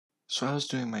So I was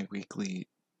doing my weekly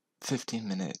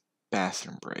 15-minute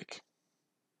bathroom break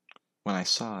when I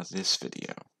saw this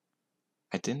video.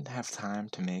 I didn't have time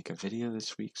to make a video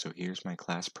this week, so here's my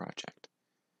class project.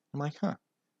 I'm like,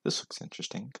 this looks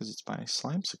interesting because it's by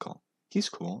Slimesicle. He's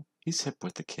cool. He's hip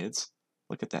with the kids.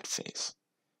 Look at that face.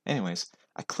 Anyways,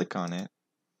 I click on it.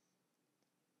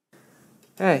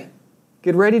 Hey,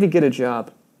 get ready to get a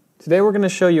job. Today we're going to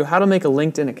show you how to make a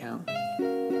LinkedIn account.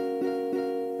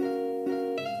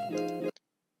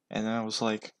 And then I was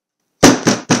like,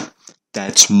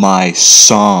 that's my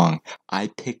song. I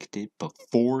picked it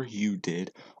before you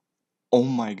did. Oh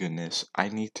my goodness, I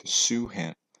need to sue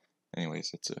him.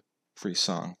 Anyways, it's a free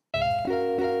song.